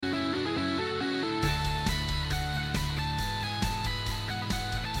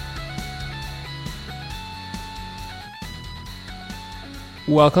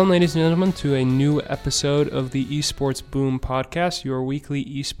Welcome, ladies and gentlemen, to a new episode of the Esports Boom podcast, your weekly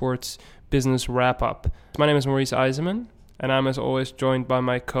esports business wrap-up. My name is Maurice Eisenman, and I'm, as always, joined by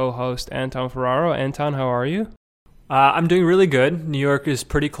my co-host, Anton Ferraro. Anton, how are you? I'm doing really good. New York is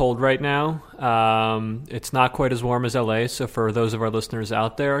pretty cold right now. It's not quite as warm as LA, so for those of our listeners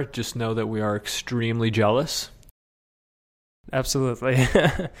out there, just know that we are extremely jealous. Absolutely.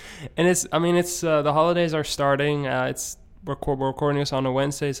 And it's the holidays are starting. We're recording this on a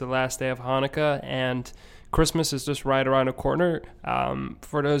Wednesday. It's the last day of Hanukkah, and Christmas is just right around the corner.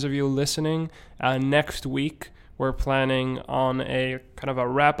 For those of you listening, next week we're planning on a kind of a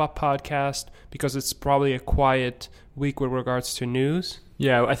wrap-up podcast because it's probably a quiet week with regards to news.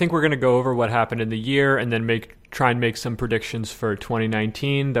 Yeah, I think we're going to go over what happened in the year and then try and make some predictions for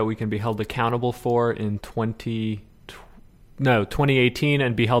 2019 that we can be held accountable for in 2018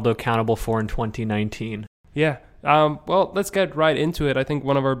 and be held accountable for in 2019. Yeah. Well, let's get right into it. I think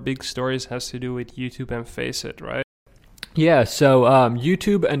one of our big stories has to do with YouTube and Faceit, right? Yeah, so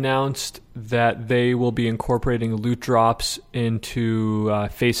YouTube announced that they will be incorporating loot drops into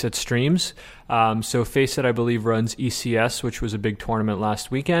Faceit streams. So Faceit, I believe, runs ECS, which was a big tournament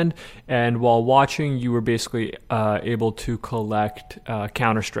last weekend. And while watching, you were basically able to collect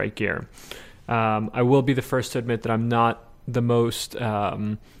Counter-Strike gear. I will be the first to admit that I'm not the most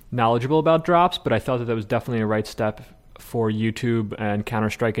knowledgeable about drops, but I thought that was definitely a right step for YouTube and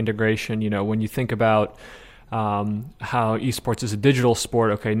Counter-Strike integration. You know, when you think about how esports is a digital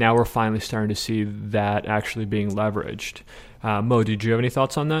sport, okay, now we're finally starting to see that actually being leveraged. Mo, did you have any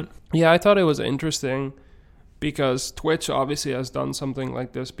thoughts on that? Yeah, I thought it was interesting because Twitch obviously has done something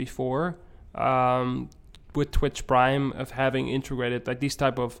like this before with Twitch Prime, of having integrated like these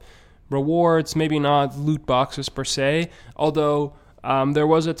type of rewards, maybe not loot boxes per se, although there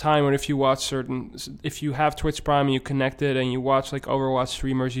was a time when if you have Twitch Prime and you connect it and you watch like Overwatch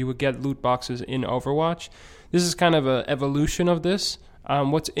streamers, you would get loot boxes in Overwatch. This is kind of an evolution of this.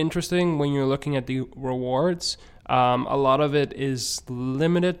 What's interesting when you're looking at the rewards, a lot of it is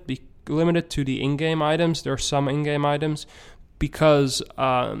limited to the in-game items. There are some in-game items because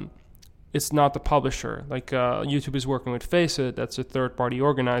it's not the publisher. Like YouTube is working with Faceit, that's a third-party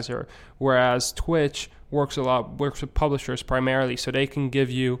organizer, whereas Twitch works with publishers primarily, so they can give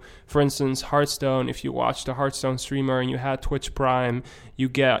you, for instance, Hearthstone. If you watched a Hearthstone streamer and you had Twitch Prime, you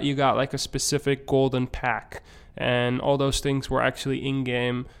got like a specific golden pack, and all those things were actually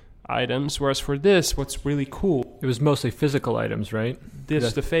in-game items. Whereas for this, what's really cool, it was mostly physical items, right?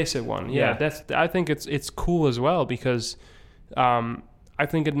 This the Faceit one, yeah. I think it's cool as well because I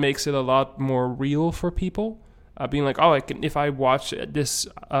think it makes it a lot more real for people. Being like, if I watch this,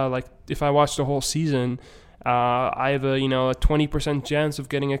 if I watch the whole season, I have a 20% chance of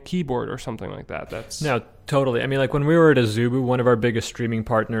getting a keyboard or something like that. No, totally. I mean, like when we were at Azubu, one of our biggest streaming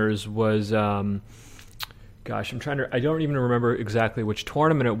partners was, I don't even remember exactly which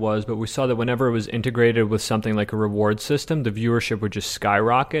tournament it was, but we saw that whenever it was integrated with something like a reward system, the viewership would just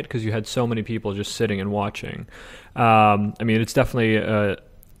skyrocket because you had so many people just sitting and watching. It's definitely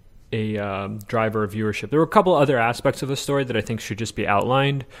a driver of viewership. There were a couple other aspects of the story that I think should just be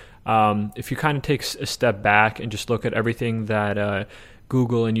outlined. If you kind of take a step back and just look at everything that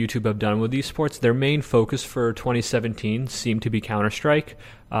Google and YouTube have done with esports, their main focus for 2017 seemed to be Counter-Strike,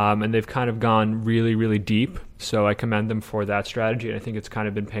 and they've kind of gone really, really deep. So I commend them for that strategy, and I think it's kind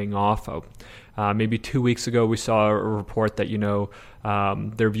of been paying off. Maybe 2 weeks ago, we saw a report that,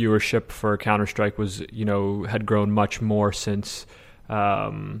 their viewership for Counter-Strike was, had grown much more since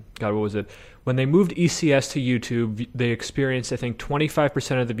what was it? When they moved ECS to YouTube, they experienced, I think,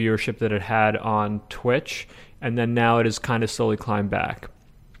 25% of the viewership that it had on Twitch, and then now it has kind of slowly climbed back.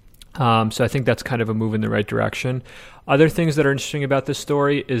 So I think that's kind of a move in the right direction. Other things that are interesting about this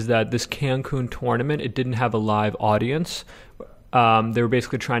story is that this Cancun tournament, it didn't have a live audience. They were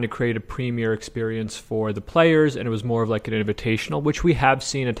basically trying to create a premier experience for the players, and it was more of like an invitational, which we have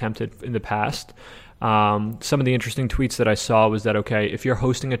seen attempted in the past. Some of the interesting tweets that I saw was that, okay, if you're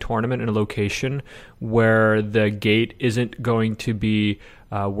hosting a tournament in a location where the gate isn't going to be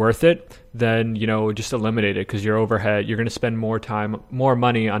worth it, then, just eliminate it because your overhead, you're going to spend more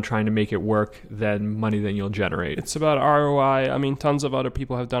money on trying to make it work than money than you'll generate. It's about ROI. I mean, tons of other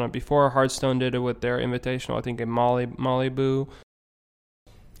people have done it before. Hearthstone did it with their invitational, I think in Malibu.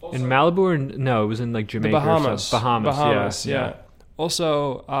 In Malibu or no, it was in like Jamaica. The Bahamas, yeah.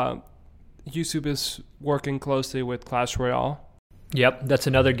 Also, YouTube is working closely with Clash Royale. Yep, that's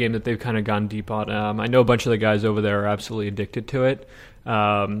another game that they've kind of gone deep on. I know a bunch of the guys over there are absolutely addicted to it.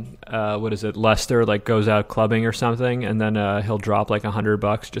 what is it, Lester like goes out clubbing or something, and then he'll drop like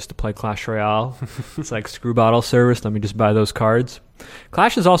 $100 just to play Clash Royale. It's like screw bottle service. Let me just buy those cards.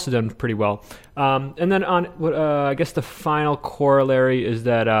 Clash has also done pretty well. And then on I guess the final corollary is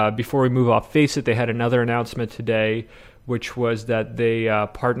that before we move off Faceit, they had another announcement today, which was that they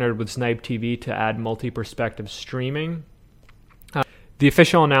partnered with Snipe TV to add multi-perspective streaming. The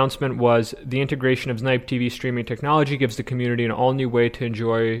official announcement was the integration of Snipe TV streaming technology gives the community an all-new way to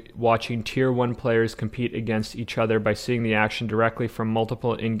enjoy watching Tier 1 players compete against each other by seeing the action directly from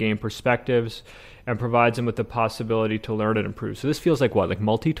multiple in-game perspectives, and provides them with the possibility to learn and improve. So this feels like what, like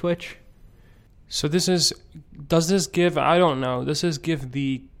multi-Twitch? So does this give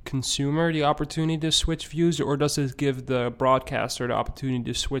the consumer the opportunity to switch views, or does this give the broadcaster the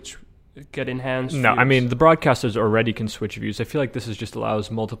opportunity to get enhanced No, views? I mean, the broadcasters already can switch views. I feel like this just allows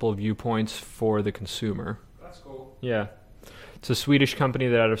multiple viewpoints for the consumer. That's cool. Yeah. It's a Swedish company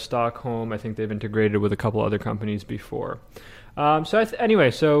that out of Stockholm. I think they've integrated with a couple other companies before.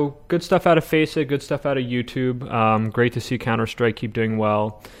 So good stuff out of Faceit, good stuff out of YouTube. Great to see Counter-Strike keep doing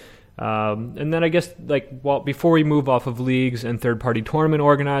well. And then I guess before we move off of leagues and third-party tournament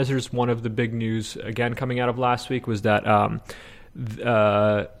organizers, one of the big news again coming out of last week was that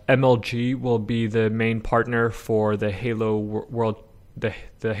MLG will be the main partner for the Halo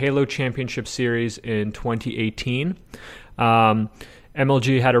the Halo Championship Series in 2018.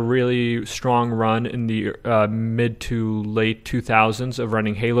 MLG had a really strong run in the mid to late 2000s of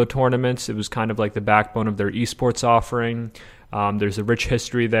running Halo tournaments. It was kind of like the backbone of their esports offering. There's a rich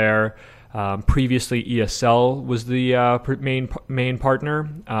history there. Previously, ESL was the main partner.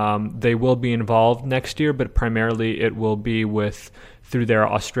 They will be involved next year, but primarily it will be through their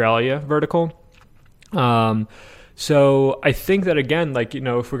Australia vertical. So I think that, again,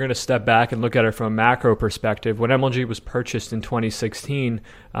 if we're going to step back and look at it from a macro perspective, when MLG was purchased in 2016,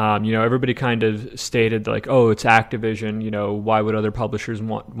 everybody kind of stated it's Activision. Why would other publishers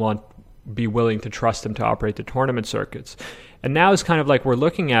be willing to trust them to operate the tournament circuits? And now it's kind of like we're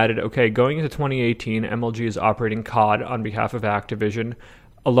looking at it, okay, going into 2018, MLG is operating COD on behalf of Activision.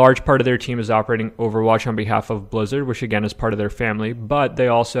 A large part of their team is operating Overwatch on behalf of Blizzard, which again is part of their family, but they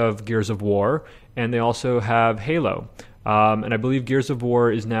also have Gears of War, and they also have Halo. And I believe Gears of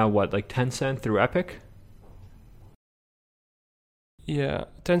War is now, Tencent through Epic? Yeah,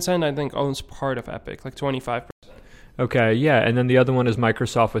 Tencent, I think, owns part of Epic, 25%. Okay, yeah, and then the other one is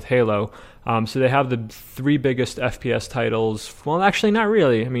Microsoft with Halo. So they have the three biggest FPS titles. Well, actually, not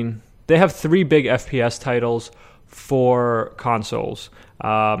really. I mean, they have three big FPS titles for consoles.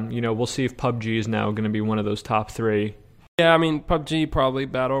 We'll see if PUBG is now going to be one of those top three. Yeah, I mean, PUBG probably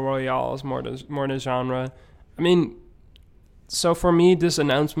Battle Royale is more the genre. I mean, so for me, this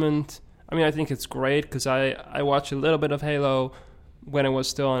announcement, I think it's great because I watched a little bit of Halo when it was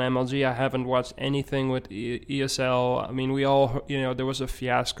still on MLG. I haven't watched anything with ESL. I mean, we all, there was a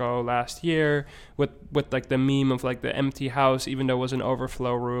fiasco last year with the meme of the empty house. Even though it was an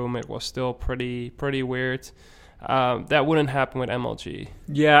overflow room, it was still pretty weird. That wouldn't happen with MLG.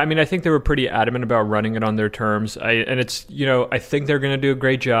 Yeah, I think they were pretty adamant about running it on their terms. I think they're going to do a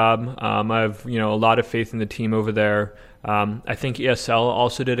great job. I have, a lot of faith in the team over there. I think ESL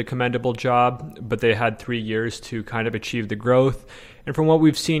also did a commendable job, but they had 3 years to kind of achieve the growth. And from what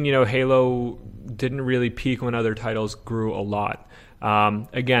we've seen, Halo didn't really peak when other titles grew a lot.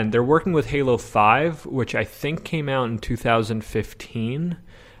 Again, they're working with Halo 5, which I think came out in 2015.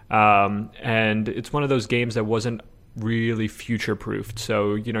 And it's one of those games that wasn't really future-proofed.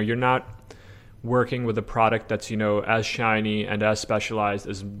 So, you're not working with a product that's, as shiny and as specialized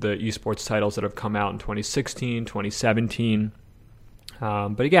as the esports titles that have come out in 2016, 2017.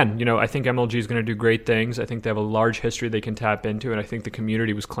 But again, I think MLG is going to do great things. I think they have a large history they can tap into, and I think the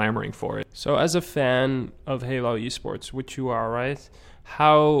community was clamoring for it. So as a fan of Halo esports, which you are, right?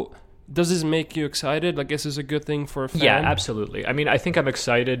 How does this make you excited? Is this a good thing for a fan? Yeah, absolutely. I think I'm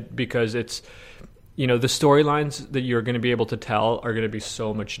excited because it's, the storylines that you're going to be able to tell are going to be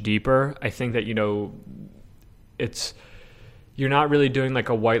so much deeper. I think that, you're not really doing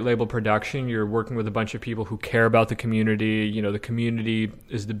a white label production. You're working with a bunch of people who care about the community. The community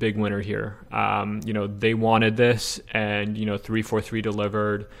is the big winner here. They wanted this, and 343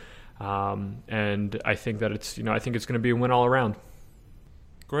 delivered. And I think that it's going to be a win all around.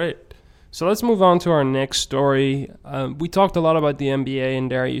 Great. So let's move on to our next story. We talked a lot about the NBA and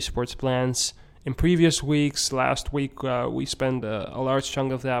their esports plans in previous weeks. Last week we spent a large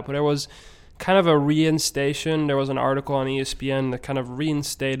chunk of that, but there was kind of a reinstation. There was an article on ESPN that kind of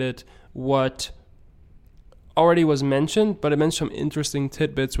reinstated what already was mentioned, but it mentioned some interesting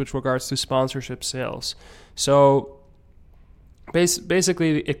tidbits with regards to sponsorship sales. So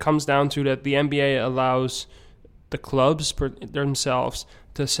basically it comes down to that the NBA allows the clubs themselves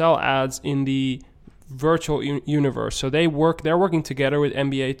to sell ads in the virtual universe. So they're working together with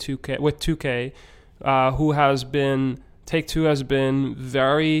NBA 2K, with 2K, Take-Two has been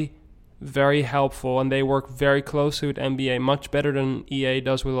very, very helpful, and they work very closely with NBA, much better than EA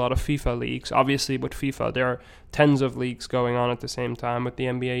does with a lot of FIFA leagues. Obviously, with FIFA, there are tens of leagues going on at the same time. With the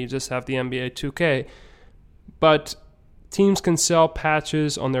NBA, you just have the NBA 2K. But teams can sell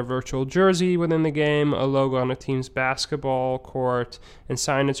patches on their virtual jersey within the game, a logo on a team's basketball court, and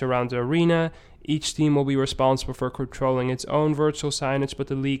signage around the arena. Each team will be responsible for controlling its own virtual signage, but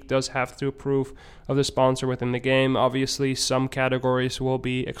the league does have to approve of the sponsor within the game. Obviously, some categories will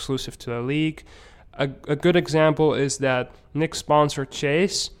be exclusive to the league. A good example is that Knicks sponsor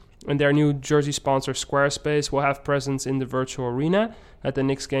Chase and their new jersey sponsor Squarespace will have presence in the virtual arena that the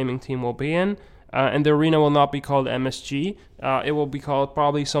Knicks gaming team will be in. And the arena will not be called MSG. It will be called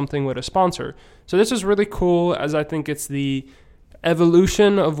probably something with a sponsor. So this is really cool, as I think it's the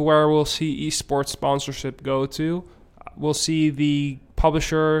evolution of where we'll see esports sponsorship go to. We'll see the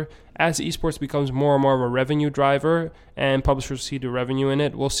publisher, as esports becomes more and more of a revenue driver and publishers see the revenue in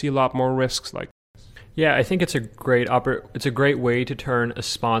it, we'll see a lot more risks like this. Yeah, I think it's a great way to turn a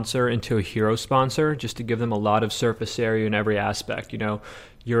sponsor into a hero sponsor, just to give them a lot of surface area in every aspect. You know,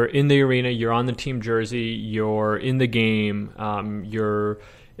 you're in the arena, you're on the team jersey, you're in the game,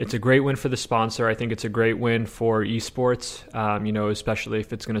 It's a great win for the sponsor. I think it's a great win for esports, especially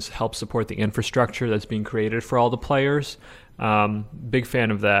if it's going to help support the infrastructure that's being created for all the players. Big fan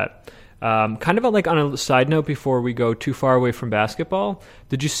of that. Kind of like on a side note before we go too far away from basketball,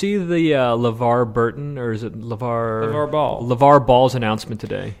 did you see the LeVar Burton, or is it LeVar Ball? LeVar Ball's announcement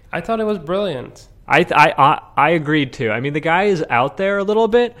today? I thought it was brilliant. I agreed too. I mean, the guy is out there a little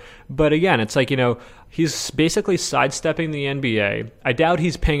bit, but again, it's like, he's basically sidestepping the NBA. I doubt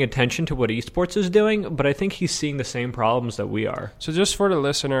he's paying attention to what esports is doing, but I think he's seeing the same problems that we are. So just for the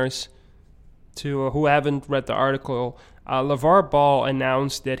listeners who haven't read the article, LeVar Ball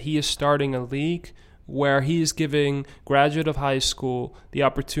announced that he is starting a league where he is giving graduate of high school the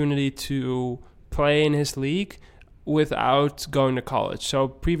opportunity to play in his league without going to college. So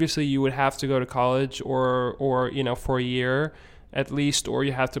previously you would have to go to college or for a year at least, or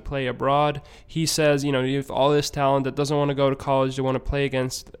you have to play abroad. He says, you have all this talent that doesn't want to go to college, they want to play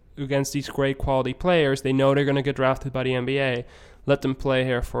against these great quality players. They know they're going to get drafted by the NBA. Let them play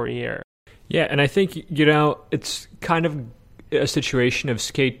here for a year. Yeah, and I think, it's kind of a situation of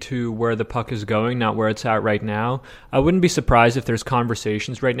skate to where the puck is going, not where it's at right now. I wouldn't be surprised if there's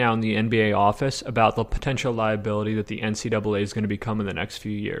conversations right now in the NBA office about the potential liability that the NCAA is going to become in the next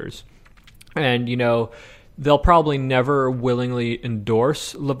few years. And, they'll probably never willingly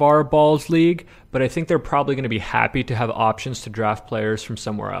endorse LeVar Ball's league, but I think they're probably going to be happy to have options to draft players from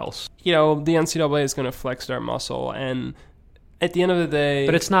somewhere else. The NCAA is going to flex their muscle, and at the end of the day...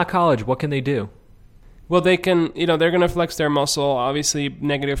 But it's not college. What can they do? Well, they can, they're going to flex their muscle. Obviously,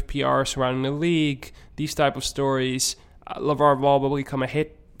 negative PR surrounding the league, these type of stories. LeVar Ball will become a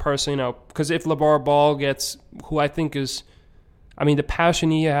hit person, because if LeVar Ball gets, who I think is... the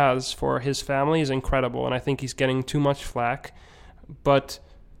passion he has for his family is incredible, and I think he's getting too much flack. But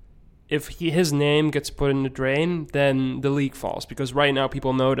if his name gets put in the drain, then the league falls, because right now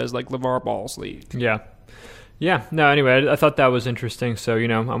people know it as like LeVar Ball's league. Yeah. No, anyway, I thought that was interesting. So,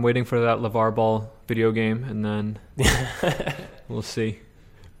 I'm waiting for that LeVar Ball video game, and then we'll see.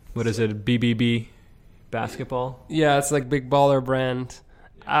 What is it, BBB basketball? Yeah, it's like Big Baller brand.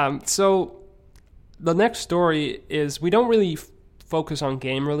 So the next story is, we don't really focus on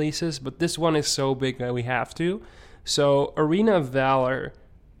game releases, but this one is so big that we have to. So Arena of Valor,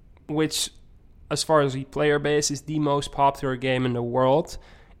 which as far as the player base is the most popular game in the world,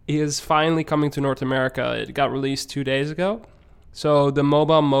 is finally coming to North America. It got released 2 days ago. So the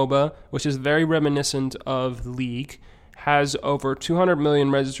MOBA, which is very reminiscent of League, has over 200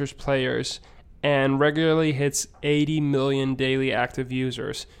 million registered players and regularly hits 80 million daily active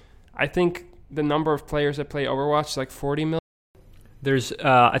users. I think the number of players that play Overwatch is like 40 million. There's,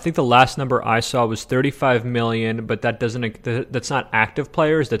 I think the last number I saw was 35 million, but that's not active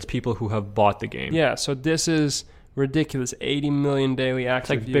players. That's people who have bought the game. Yeah, so this is ridiculous. 80 million daily active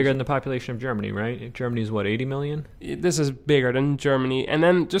users. It's like bigger than the population of Germany, right? Germany's what, 80 million? This is bigger than Germany. And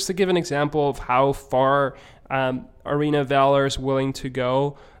then just to give an example of how far Arena Valor is willing to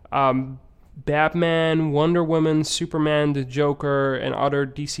go, Batman, Wonder Woman, Superman, the Joker, and other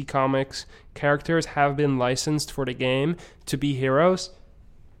DC Comics characters have been licensed for the game to be heroes.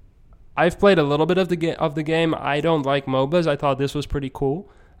 I've played a little bit of the game. I don't like MOBAs. I thought this was pretty cool.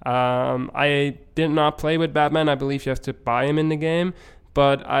 I did not play with Batman. I believe you have to buy him in the game.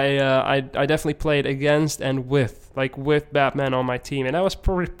 But I definitely played against and with Batman on my team, and that was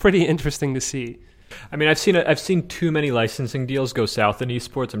pretty interesting to see. I mean, I've seen too many licensing deals go south in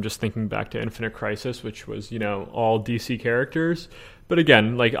esports. I'm just thinking back to Infinite Crisis, which was, all DC characters. But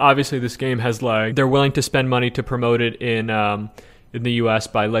again, obviously this game has they're willing to spend money to promote it in the US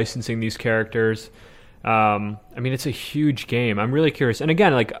by licensing these characters. I mean, it's a huge game. I'm really curious. And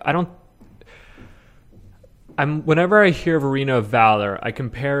again, whenever I hear of Arena of Valor, I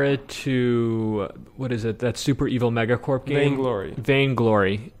compare it to, what is it, that Super Evil Megacorp game?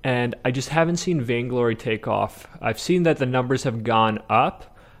 Vainglory. And I just haven't seen Vainglory take off. I've seen that the numbers have gone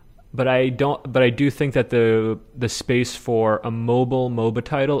up, but I do think that the space for a MOBA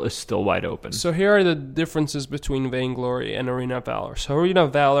title is still wide open. So here are the differences between Vainglory and Arena of Valor. So Arena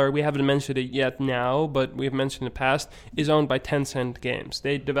of Valor, we haven't mentioned it yet now, but we've mentioned in the past, is owned by Tencent Games.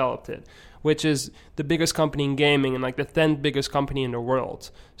 They developed it, which is the biggest company in gaming and the 10th biggest company in the world.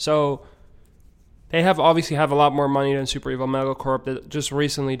 So they obviously have a lot more money than Super Evil Megacorp that just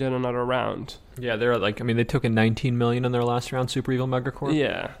recently did another round. Yeah, they're they took in $19 million in their last round, Super Evil Megacorp.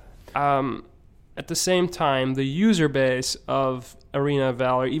 Yeah. At the same time, the user base of Arena of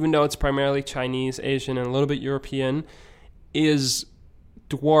Valor, even though it's primarily Chinese, Asian, and a little bit European,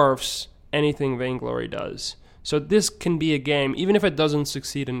 dwarfs anything Vainglory does. So this can be a game, even if it doesn't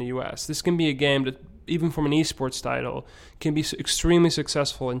succeed in the US, this can be a game that, even from an esports title, can be extremely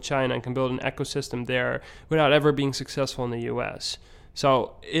successful in China and can build an ecosystem there without ever being successful in the US.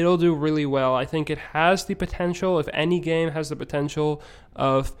 So it'll do really well. I think it has the potential, if any game has the potential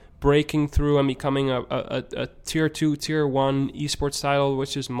of breaking through and becoming a tier 2, tier 1 esports title,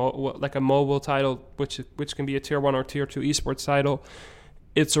 which is like a mobile title, which can be a tier 1 or tier 2 esports title.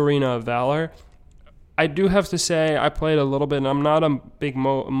 It's Arena of Valor. I do have to say I played a little bit, and I'm not a big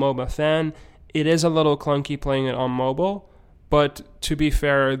MOBA fan. It is a little clunky playing it on mobile, but to be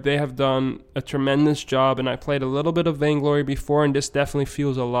fair, they have done a tremendous job, and I played a little bit of Vainglory before, and this definitely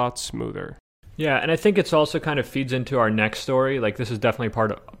feels a lot smoother. Yeah, and I think it's also kind of feeds into our next story. This is definitely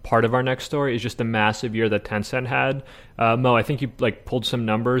part of our next story, is just the massive year that Tencent had. Mo, I think you pulled some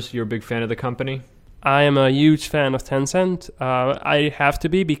numbers. You're a big fan of the company. I am a huge fan of Tencent. I have to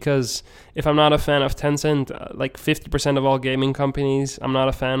be, because if I'm not a fan of Tencent, 50% of all gaming companies I'm not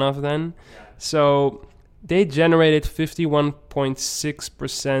a fan of then. So they generated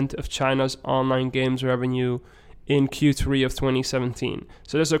 51.6% of China's online games revenue in Q3 of 2017.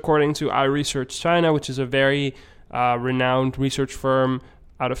 So this is according to iResearch China, which is a very renowned research firm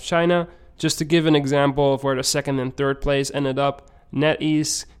out of China. Just to give an example of where the second and third place ended up,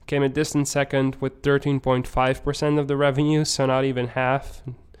 NetEase came a distant second with 13.5% of the revenue, so not even half,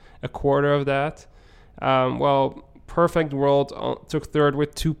 a quarter of that. Perfect World took third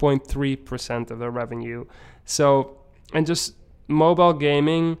with 2.3% of the revenue. So, and just mobile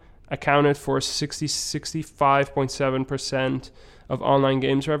gaming accounted for 65.7% of online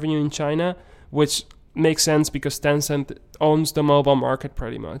games revenue in China, which makes sense because Tencent owns the mobile market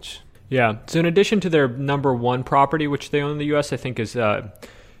pretty much. Yeah. So in addition to their number one property, which they own in the US, I think is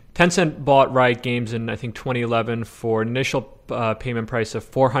Tencent bought Riot Games in, I think, 2011 for an initial payment price of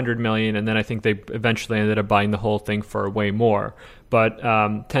 $400 million, and then I think they eventually ended up buying the whole thing for way more. But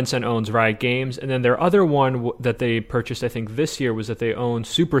Tencent owns Riot Games, and then their other one that they purchased, I think, this year was that they own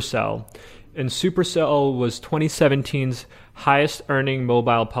Supercell. And Supercell was 2017's highest earning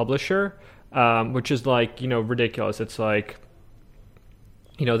mobile publisher, which is ridiculous. It's they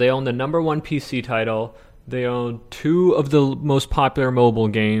own the number one PC title. They own two of the most popular mobile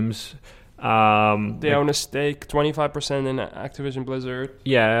games. They own a stake, 25% in Activision Blizzard.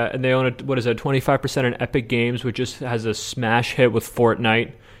 Yeah, and they own 25% in Epic Games, which just has a smash hit with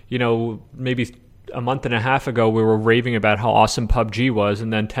Fortnite. Maybe a month and a half ago, we were raving about how awesome PUBG was,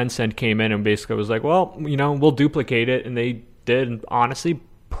 and then Tencent came in and basically was like, well, we'll duplicate it, and they did, and honestly,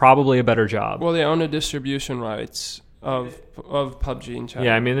 probably a better job. Well, they own the distribution rights of PUBG in China.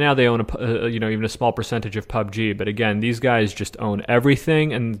 Yeah, I mean, now they own even a small percentage of PUBG, but again, these guys just own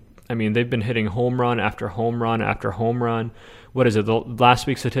everything, and I mean, they've been hitting home run after home run after home run. What is it? The last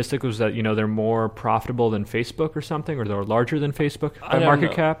week's statistic was that they're more profitable than Facebook or something, or they're larger than Facebook by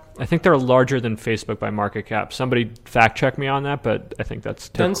market cap. I think they're larger than Facebook by market cap. Somebody fact check me on that, but I think that's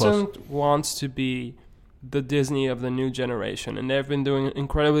too close. Tencent wants to be the Disney of the new generation, and they've been doing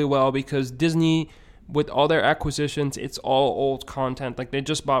incredibly well because Disney, with all their acquisitions, it's all old content. They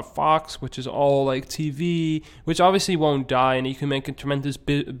just bought Fox, which is all TV, which obviously won't die, and you can make a tremendous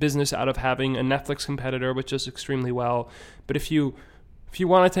business out of having a Netflix competitor, which does extremely well. But if you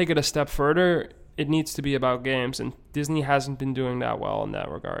want to take it a step further, it needs to be about games. And Disney hasn't been doing that well in that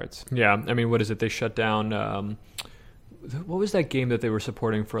regards. Yeah, I mean, what is it? They shut down. What was that game that they were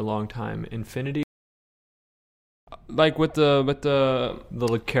supporting for a long time? Infinity. Like with the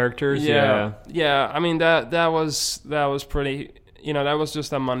little characters. Yeah. I mean that was pretty. That was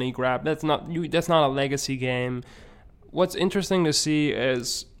just a money grab. That's not a legacy game. What's interesting to see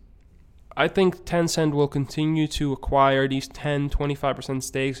is, I think Tencent will continue to acquire these 10-25%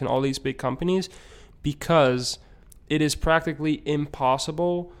 stakes in all these big companies, because it is practically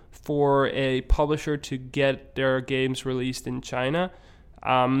impossible for a publisher to get their games released in China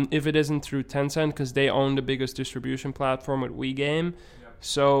if it isn't through Tencent, because they own the biggest distribution platform with WeGame. Yep.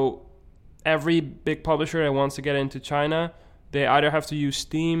 So every big publisher that wants to get into China, they either have to use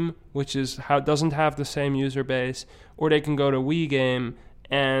Steam, which doesn't have the same user base, or they can go to WeGame,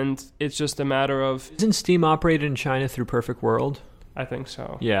 and it's just a matter of... Isn't Steam operated in China through Perfect World? I think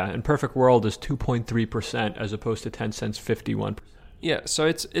so. Yeah, and Perfect World is 2.3% as opposed to Tencent's 51%. Yeah, so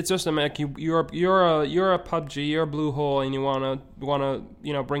it's just a matter. You're a PUBG, you're a Bluehole, and you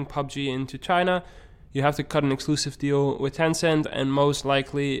wanna bring PUBG into China. You have to cut an exclusive deal with Tencent, and most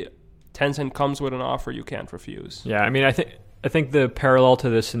likely Tencent comes with an offer you can't refuse. Yeah, I mean, I think the parallel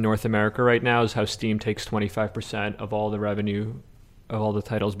to this in North America right now is how Steam takes 25% of all the revenue of all the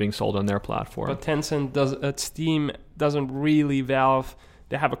titles being sold on their platform. But Steam doesn't really. Valve,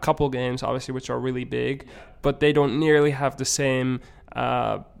 they have a couple games, obviously, which are really big, but they don't nearly have the same,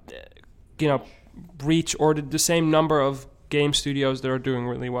 reach or the same number of game studios that are doing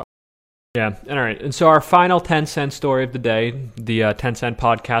really well. Yeah, all right. And so our final Tencent story of the day, the Tencent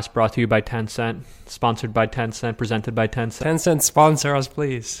podcast brought to you by Tencent, sponsored by Tencent, presented by Tencent. Tencent, sponsor us,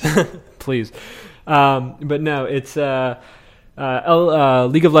 please. Please. But no, it's...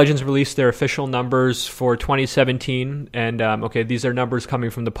 League of Legends released their official numbers for 2017, and these are numbers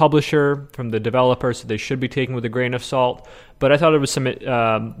coming from the publisher, from the developer, so they should be taken with a grain of salt. But I thought there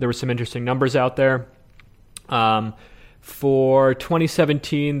were some interesting numbers out there. For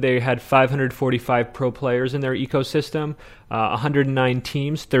 2017, they had 545 pro players in their ecosystem, 109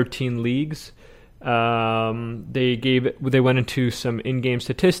 teams, 13 leagues. They went into some in-game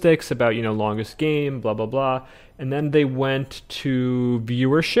statistics about longest game, blah blah blah, and then they went to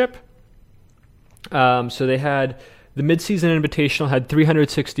viewership. So they had the mid-season invitational had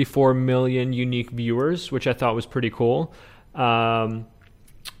 364 million unique viewers, which I thought was pretty cool.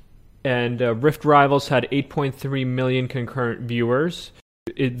 And Rift Rivals had 8.3 million concurrent viewers.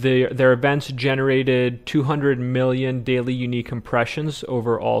 Their events generated 200 million daily unique impressions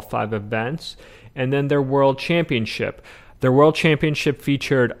over all 5 events. And then their World Championship. Their World Championship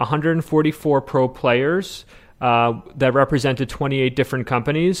featured 144 pro players that represented 28 different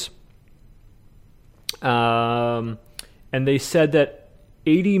companies. And they said that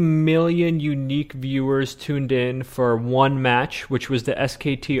 80 million unique viewers tuned in for one match, which was the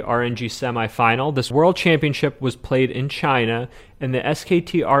SKT RNG semifinal. This World Championship was played in China, and the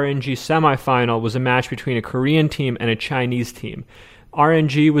SKT RNG semifinal was a match between a Korean team and a Chinese team.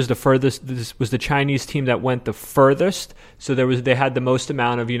 RNG was the furthest. This was the Chinese team that went the furthest, so they had the most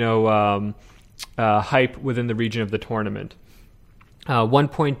amount of hype within the region of the tournament.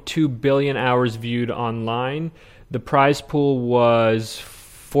 1.2 billion hours viewed online. The prize pool was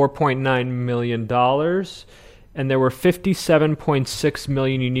 $4.9 million, and there were 57.6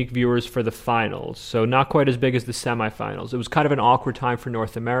 million unique viewers for the finals, so not quite as big as the semifinals. It was kind of an awkward time for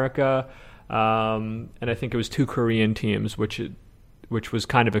North America, and I think it was 2 Korean teams, which was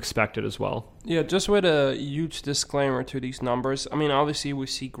kind of expected as well. Yeah, just with a huge disclaimer to these numbers. I mean, obviously we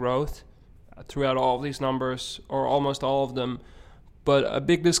see growth throughout all of these numbers, or almost all of them, but a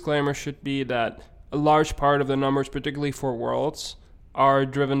big disclaimer should be that a large part of the numbers, particularly for Worlds, are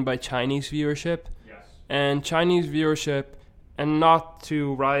driven by Chinese viewership. Yes. And Chinese viewership, and not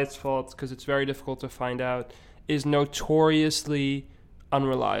to Riot's fault, because it's very difficult to find out, is notoriously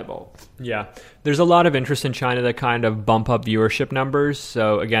unreliable. Yeah. There's a lot of interest in China that kind of bump up viewership numbers.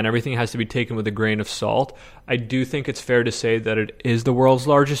 So again, everything has to be taken with a grain of salt. I do think it's fair to say that it is the world's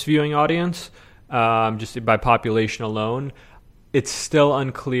largest viewing audience, just by population alone. It's still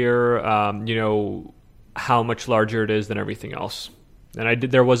unclear, how much larger it is than everything else. And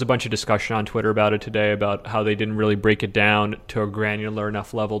there was a bunch of discussion on Twitter about it today about how they didn't really break it down to a granular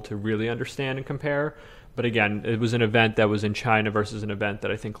enough level to really understand and compare. But again, it was an event that was in China versus an event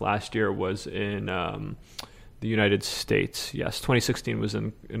that I think last year was in the United States. Yes, 2016 was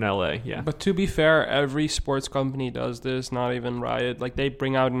in LA, yeah. But to be fair, every sports company does this, not even Riot. Like, they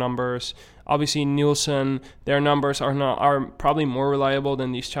bring out numbers. Obviously, Nielsen, their numbers are probably more reliable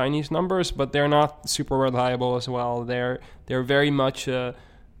than these Chinese numbers, but they're not super reliable as well. They're very much a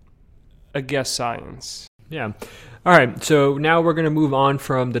guess science. Yeah. All right. So now we're going to move on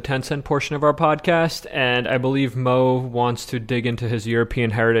from the Tencent portion of our podcast. And I believe Mo wants to dig into his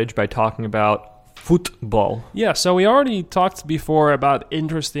European heritage by talking about football. Yeah. So we already talked before about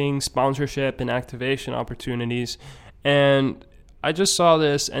interesting sponsorship and activation opportunities. And I just saw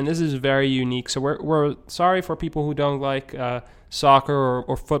this, and this is very unique. So we're sorry for people who don't like soccer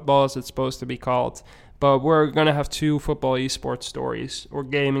or football, as it's supposed to be called. But we're going to have two football esports stories, or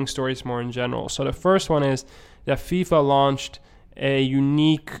gaming stories more in general. So the first one is that FIFA launched a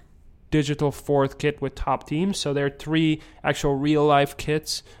unique digital fourth kit with top teams. So there are 3 actual real-life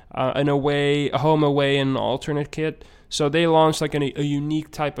kits, an away, a home away, and an alternate kit. So they launched like a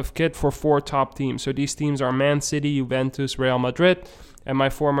unique type of kit for 4 top teams. So these teams are Man City, Juventus, Real Madrid, and my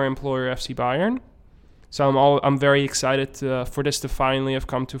former employer, FC Bayern. So I'm very excited for this to finally have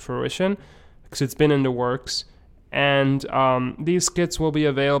come to fruition, because it's been in the works. And these kits will be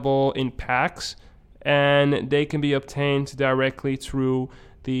available in packs, and they can be obtained directly through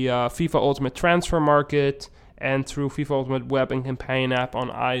the FIFA Ultimate Transfer Market and through FIFA Ultimate Web and Campaign app on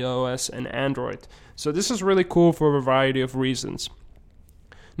iOS and Android. So this is really cool for a variety of reasons.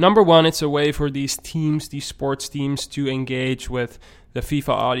 Number one, it's a way for these teams, these sports teams, to engage with the FIFA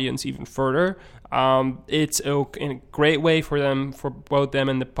audience even further. It's a great way for them, for both them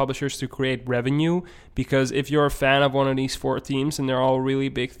and the publishers, to create revenue, because if you're a fan of one of these 4 teams and they're all really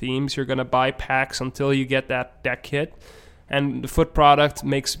big teams, you're going to buy packs until you get that kit. And the foot product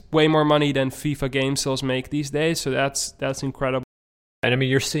makes way more money than FIFA game sales make these days, so that's incredible. And I mean,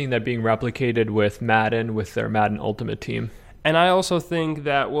 you're seeing that being replicated with Madden, with their Madden Ultimate Team. And I also think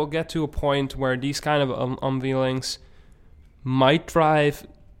that we'll get to a point where these kind of unveilings might drive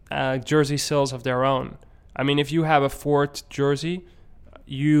jersey sales of their own. I mean, if you have a 4th jersey,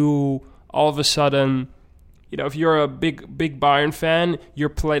 you all of a sudden, if you're a big Bayern fan,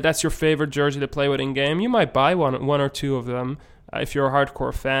 that's your favorite jersey to play with in game. You might buy one or 2 of them if you're a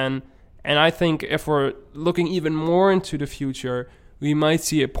hardcore fan. And I think if we're looking even more into the future, we might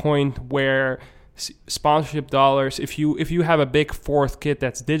see a point where sponsorship dollars, if you have a big 4th kit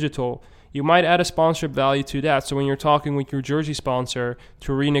that's digital, you might add a sponsorship value to that. So when you're talking with your jersey sponsor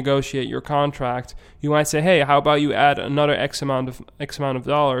to renegotiate your contract, you might say, hey, how about you add another X amount of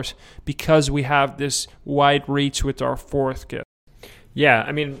dollars, because we have this wide reach with our 4th kit. Yeah,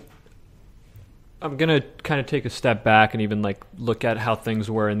 I mean, I'm going to kind of take a step back and even look at how things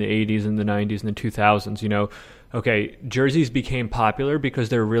were in the 80s and the 90s and the 2000s. Okay, jerseys became popular because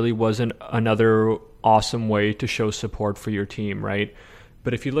there really wasn't another awesome way to show support for your team, right?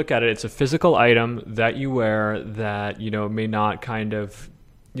 But if you look at it, it's a physical item that you wear that, may not kind of,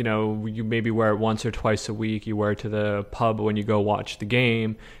 you maybe wear it once or twice a week. You wear it to the pub when you go watch the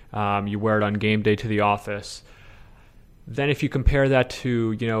game. You wear it on game day to the office. Then if you compare that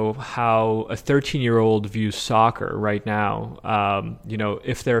to, how a 13-year-old views soccer right now,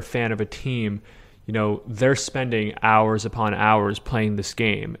 if they're a fan of a team, they're spending hours upon hours playing this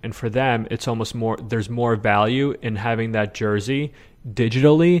game. And for them, it's almost there's more value in having that jersey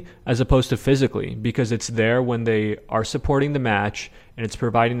digitally as opposed to physically, because it's there when they are supporting the match, and it's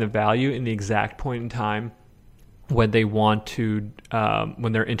providing the value in the exact point in time when they want to,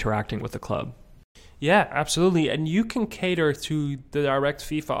 when they're interacting with the club. Yeah, absolutely. And you can cater to the direct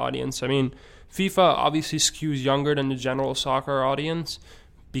FIFA audience. I mean, FIFA obviously skews younger than the general soccer audience,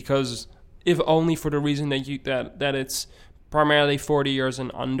 because if only for the reason that it's primarily 40 years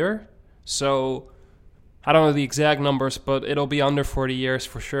and under. So I don't know the exact numbers, but it'll be under 40 years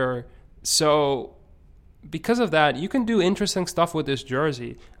for sure. So because of that, you can do interesting stuff with this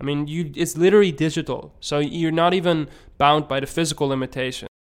jersey. I mean, it's literally digital, so you're not even bound by the physical limitation.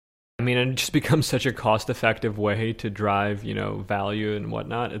 I mean, it just becomes such a cost-effective way to drive, value and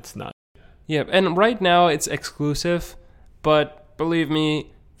whatnot. It's not. Yeah, and right now it's exclusive, but believe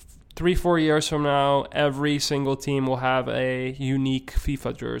me, 3-4 years from now, every single team will have a unique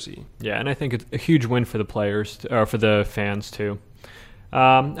FIFA jersey. Yeah, and I think it's a huge win for the players, or for the fans too.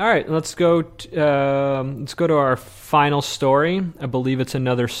 All right, let's go to our final story. I believe it's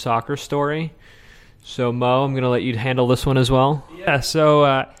another soccer story. So Mo, I'm going to let you handle this one as well. Yeah.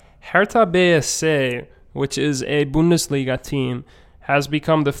 So Hertha BSC, which is a Bundesliga team, has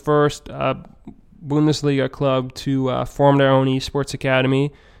become the first Bundesliga club to form their own esports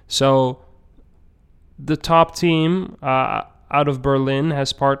academy. So the top team out of Berlin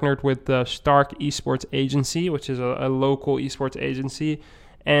has partnered with the Stark Esports Agency, which is a local esports agency,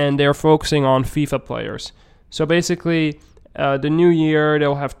 and they're focusing on FIFA players. So basically, the new year,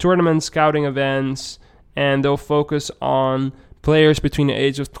 they'll have tournament scouting events, and they'll focus on players between the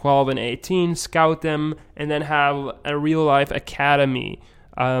age of 12 and 18, scout them, and then have a real-life academy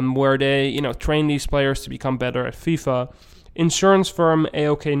where they train these players to become better at FIFA. Insurance firm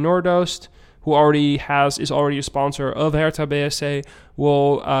AOK Nordost, who is already a sponsor of Hertha BSC,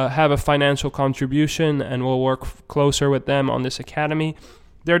 will have a financial contribution and will work closer with them on this academy.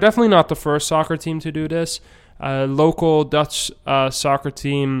 They're definitely not the first soccer team to do this. Local Dutch soccer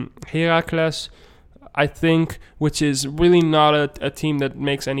team Heracles, I think, which is really not a team that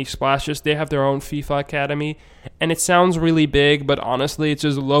makes any splashes. They have their own FIFA academy, and it sounds really big, but honestly, it's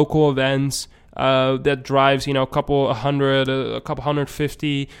just local events that drives a couple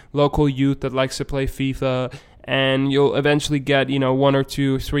 150 local youth that likes to play FIFA, and you'll eventually get 1 or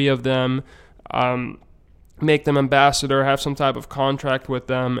 2, 3 of them, make them ambassador, have some type of contract with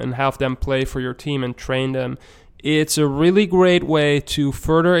them, and have them play for your team and train them. It's a really great way to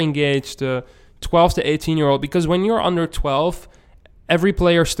further engage the 12 to 18-year-old, because when you're under 12, every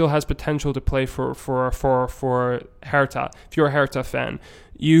player still has potential to play for Hertha. If you're a Hertha fan,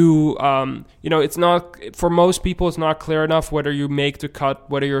 it's not, for most people, it's not clear enough whether you make the cut,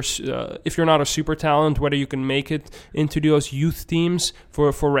 whether you're if you're not a super talent, whether you can make it into those youth teams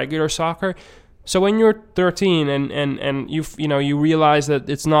for regular soccer. So when you're 13 and you realize that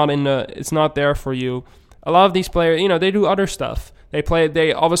it's not there for you, a lot of these players, they do other stuff.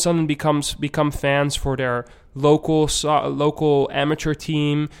 They all of a sudden become fans for their local amateur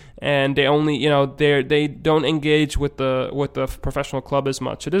team, and they only they don't engage with the professional club as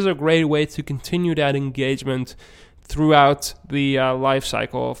much. It is a great way to continue that engagement throughout the life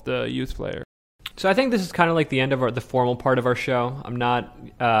cycle of the youth player. So I think this is kind of like the end of the formal part of our show. I'm not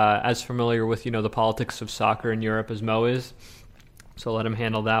as familiar with the politics of soccer in Europe as Mo is, so I'll let him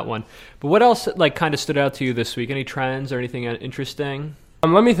handle that one. But what else kind of stood out to you this week? Any trends or anything interesting?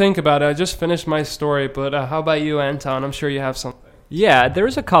 Let me think about it. I just finished my story, but how about you, Anton? I'm sure you have something. Yeah,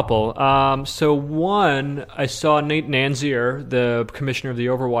 there's a couple. So one, I saw Nate Nanzier, the commissioner of the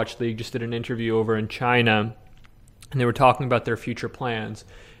Overwatch League, just did an interview over in China, and they were talking about their future plans.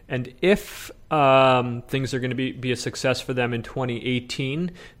 And if things are going to be a success for them in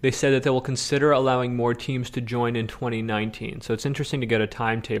 2018, they said that they will consider allowing more teams to join in 2019. So it's interesting to get a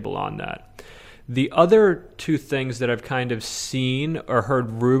timetable on that. The other two things that I've kind of seen or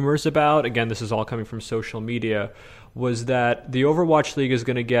heard rumors about, again, this is all coming from social media, was that the Overwatch League is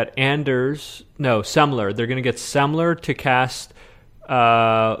going to get Semler. They're going to get Semler to cast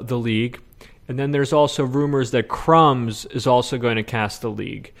the league. And then there's also rumors that Crumbs is also going to cast the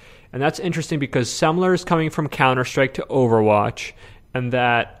league. And that's interesting because Semler is coming from Counter-Strike to Overwatch, and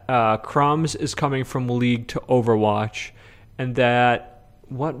that Crumbs is coming from League to Overwatch, and that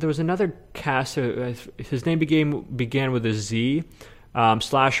there was another caster, his name began with a Z.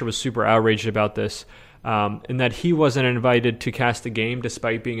 Slasher was super outraged about this, and that he wasn't invited to cast the game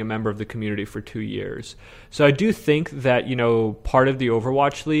despite being a member of the community for 2 years. So I do think that part of the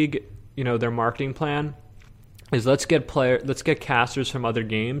Overwatch League, their marketing plan is let's get casters from other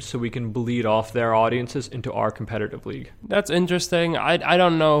games so we can bleed off their audiences into our competitive league. That's interesting. I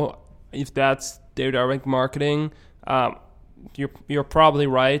don't know if that's their direct marketing. You're probably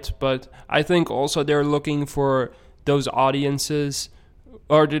right, but I think also they're looking for those audiences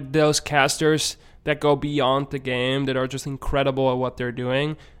or those casters that go beyond the game, that are just incredible at what they're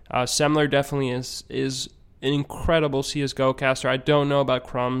doing. Semler definitely is an incredible CSGO caster. I don't know about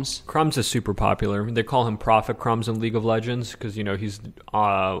Crumbs. Crumbs is super popular. They call him Prophet Crumbs in League of Legends because, he's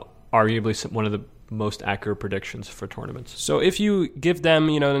arguably one of the most accurate predictions for tournaments. So if you give them,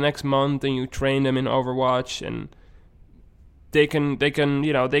 the next month and you train them in Overwatch, and they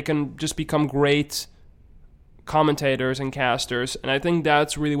can just become great commentators and casters. And I think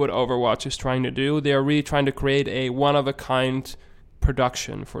that's really what Overwatch is trying to do. They are really trying to create a one-of-a-kind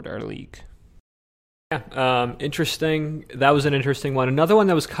production for their league. Yeah, interesting. That was an interesting one. Another one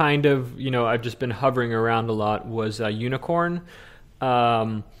that was kind of, I've just been hovering around a lot was Unicorn.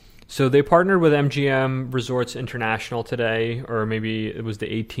 So they partnered with MGM Resorts International today, or maybe it was the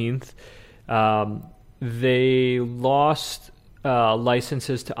 18th. They lost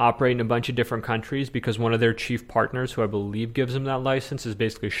licenses to operate in a bunch of different countries because one of their chief partners, who I believe gives them that license, is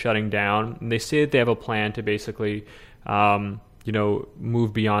basically shutting down. And they say that they have a plan to basically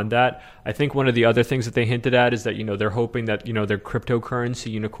move beyond that. I think one of the other things that they hinted at is that, they're hoping that, their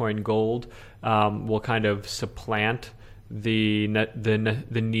cryptocurrency, Unicoin Gold, will kind of supplant the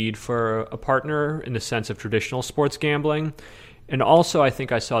need for a partner in the sense of traditional sports gambling. And also, I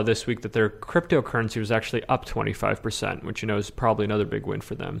think I saw this week that their cryptocurrency was actually up 25%, which, is probably another big win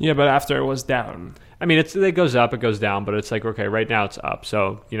for them. Yeah, but after it was down. I mean, it goes up, it goes down, but it's like, okay, right now it's up.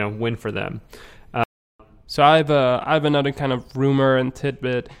 So, win for them. So I have another kind of rumor and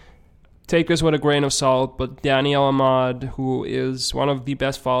tidbit. take this with a grain of salt, but Daniel Ahmad, who is one of the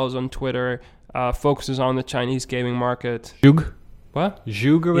best followers on Twitter, focuses on the Chinese gaming market. Zhug? What?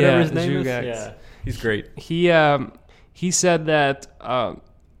 Zhug or whatever his name is? Zhugex. Yeah, he's great. He said that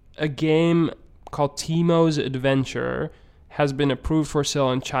a game called Timo's Adventure has been approved for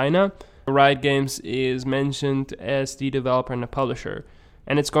sale in China. Riot Games is mentioned as the developer and the publisher,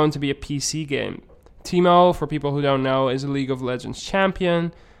 and it's going to be a PC game. Timo, for people who don't know, is a League of Legends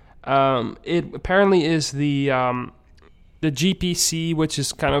champion. It apparently is the GPC, which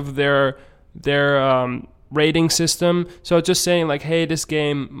is kind of their rating system. So just saying like, hey, this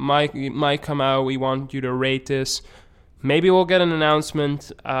game might come out. We want you to rate this. Maybe we'll get an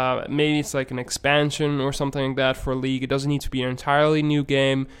announcement. Maybe it's like an expansion or something like that for League. It doesn't need to be an entirely new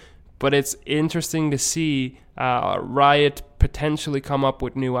game, but it's interesting to see Riot potentially come up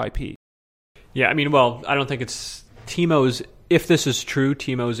with new IP. Yeah, I mean, well, I don't think it's Timo's. If this is true,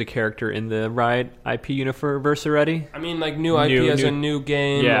 Timo's a character in the Riot IP universe already. I mean, like new IP as a new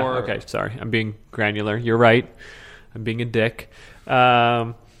game. Yeah. Or... Okay. Sorry, I'm being granular. You're right. I'm being a dick.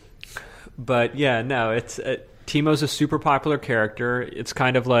 But yeah, no, it's Timo's a super popular character. It's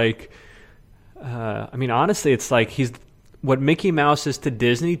kind of like, I mean, honestly, it's like he's what Mickey Mouse is to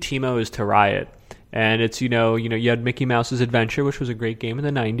Disney. Timo is to Riot, and it's you had Mickey Mouse's Adventure, which was a great game in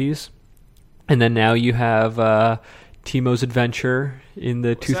the '90s, and then now you have. Timo's Adventure in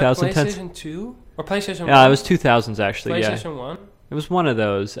the 2010s. PlayStation 2 or PlayStation 1? Yeah, it was 2000s actually. PlayStation 1. It was one of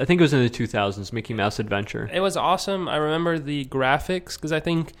those. I think it was in the 2000s. Mickey Mouse Adventure. It was awesome. I remember the graphics because I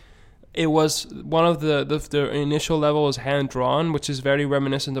think it was one of the initial level was hand drawn, which is very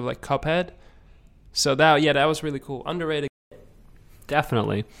reminiscent of like Cuphead. So that was really cool. Underrated.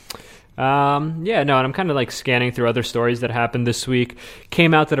 Definitely. And I'm kind of like scanning through other stories that happened this week.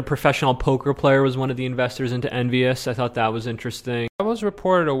 Came out that a professional poker player was one of the investors into Envious. I thought that was interesting. That was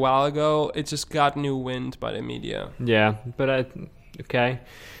reported a while ago. It just got new wind by the media. Yeah, but okay.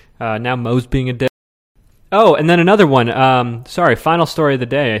 Now Mo's being a dick. Oh, and then another one. Final story of the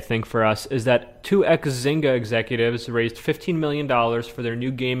day, I think, for us, is that two ex-Zynga executives raised $15 million for their new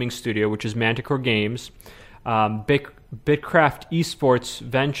gaming studio, which is Manticore Games. Bitcraft Esports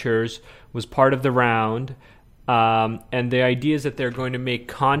Ventures was part of the round, and the idea is that they're going to make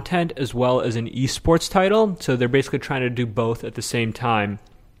content as well as an esports title, so they're basically trying to do both at the same time.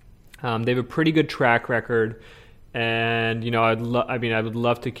 They have a pretty good track record, and I would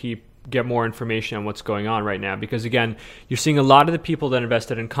love to get more information on what's going on right now, because again, you're seeing a lot of the people that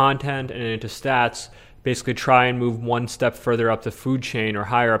invested in content and into stats basically try and move one step further up the food chain or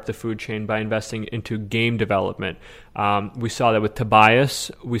higher up the food chain by investing into game development. We saw that with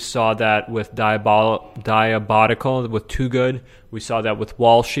Tobias. We saw that with Diabolical, with Too Good. We saw that with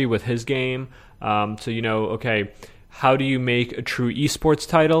Walshy, with his game. How do you make a true esports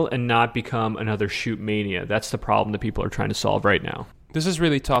title and not become another Shoot Mania? That's the problem that people are trying to solve right now. This is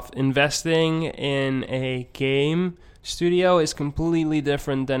really tough. Investing in a game studio is completely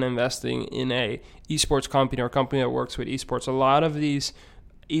different than investing in a esports company or a company that works with esports. A lot of these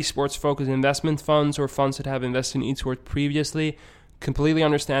esports-focused investment funds or funds that have invested in esports previously completely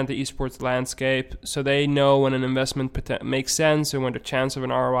understand the esports landscape, so they know when an investment makes sense and when the chance of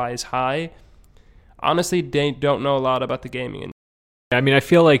an ROI is high. Honestly, they don't know a lot about the gaming industry. I mean, I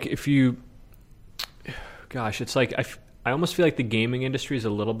feel like it's like I almost feel like the gaming industry is a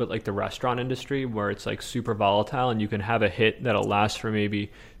little bit like the restaurant industry, where it's like super volatile and you can have a hit that'll last for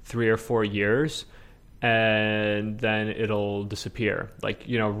maybe 3 or 4 years and then it'll disappear. Like,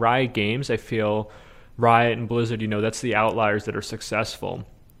 Riot Games, I feel Riot and Blizzard, that's the outliers that are successful.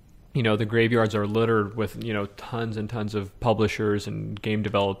 The graveyards are littered with, tons and tons of publishers and game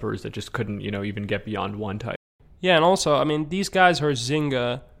developers that just couldn't, even get beyond one type. Yeah, and also, I mean, these guys are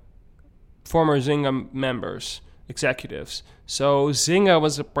former Zynga members. Executives. So Zynga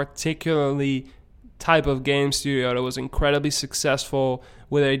was a particularly type of game studio that was incredibly successful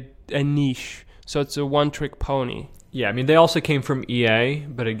with a niche. So it's a one-trick pony. Yeah, I mean, they also came from EA,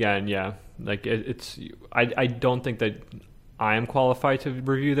 but again, yeah, like I don't think that I am qualified to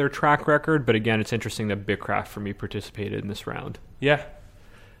review their track record, but again, it's interesting that Bitcraft for me participated in this round. Yeah.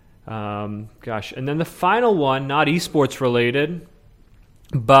 And then the final one, not esports related,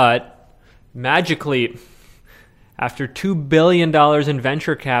 but magically, after $2 billion in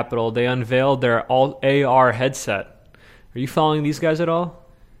venture capital, they unveiled their AR headset. Are you following these guys at all?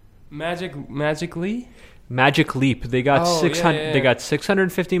 Magic Leap. They got They got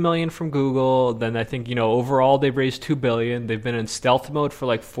 $650 million from Google. Then I think overall they've raised $2 billion. They've been in stealth mode for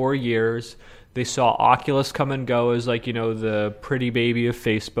like 4 years. They saw Oculus come and go as the pretty baby of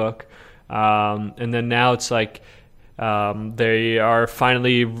Facebook, and then now it's like They are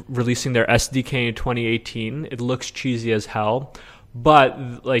finally releasing their SDK in 2018. It looks cheesy as hell, but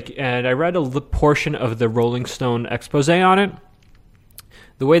and I read a portion of the Rolling Stone expose on it.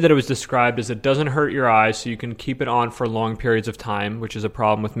 The way that it was described is it doesn't hurt your eyes, so you can keep it on for long periods of time, which is a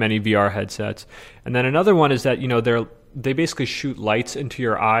problem with many VR headsets. And then another one is that, they basically shoot lights into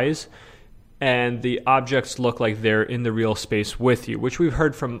your eyes, and the objects look like they're in the real space with you, which we've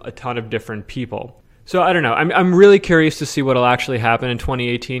heard from a ton of different people. So I don't know. I'm really curious to see what will actually happen in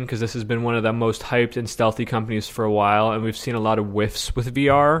 2018, because this has been one of the most hyped and stealthy companies for a while, and we've seen a lot of whiffs with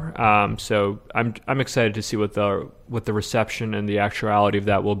VR. So I'm excited to see what the reception and the actuality of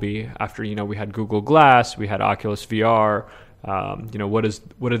that will be after we had Google Glass, we had Oculus VR. What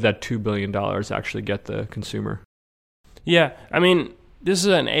did that $2 billion actually get the consumer? Yeah, I mean, this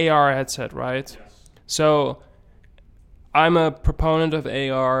is an AR headset, right? Yes. So I'm a proponent of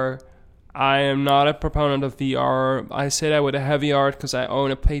AR. I am not a proponent of VR. I say that with a heavy heart because I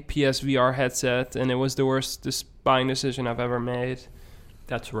own a PSVR headset, and it was the worst buying decision I've ever made.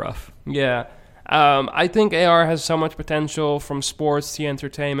 That's rough. Yeah. I think AR has so much potential, from sports to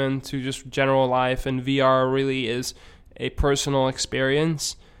entertainment to just general life, and VR really is a personal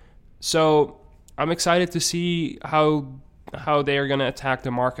experience. So I'm excited to see how they are going to attack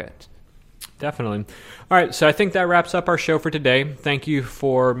the market. Definitely. All right, so I think that wraps up our show for today. Thank you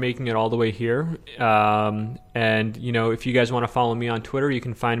for making it all the way here. And, if you guys want to follow me on Twitter, you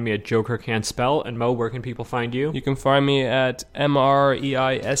can find me at JokerCan'tSpell. And Mo, where can people find you? You can find me at MREISENMANN.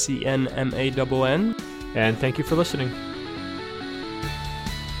 And thank you for listening.